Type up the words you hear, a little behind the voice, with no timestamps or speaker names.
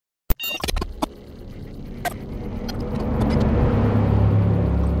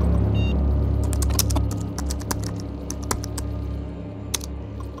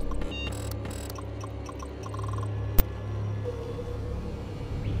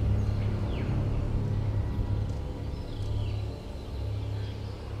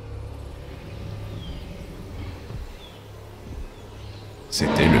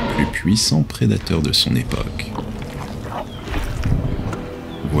C'était le plus puissant prédateur de son époque.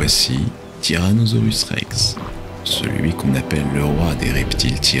 Voici Tyrannosaurus rex, celui qu'on appelle le roi des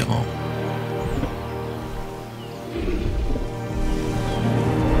reptiles tyrans.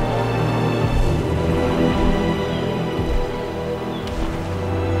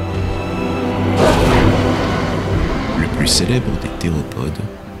 Le plus célèbre des théropodes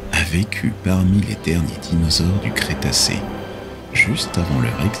a vécu parmi les derniers dinosaures du Crétacé, juste avant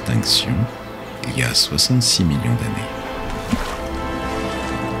leur extinction, il y a 66 millions d'années.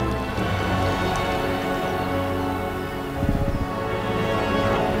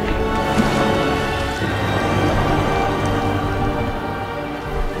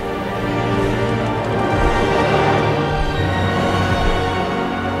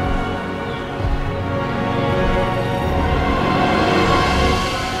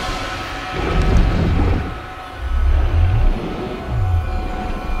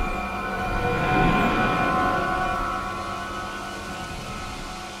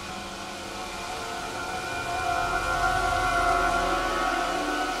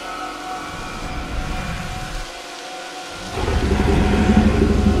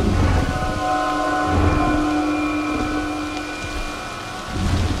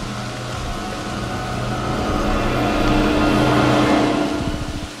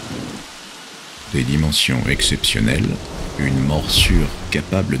 Des dimensions exceptionnelles, une morsure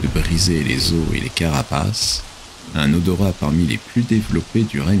capable de briser les os et les carapaces, un odorat parmi les plus développés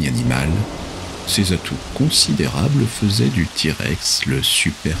du règne animal, ces atouts considérables faisaient du T.rex le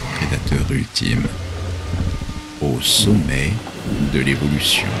super prédateur ultime, au sommet de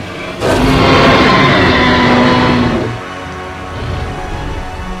l'évolution.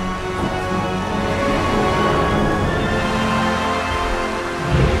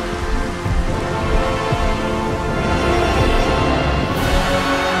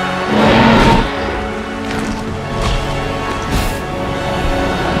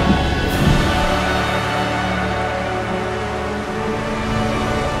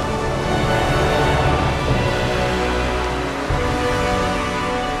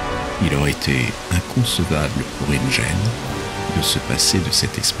 Il aurait été inconcevable pour InGen de se passer de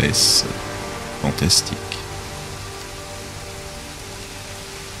cette espèce fantastique.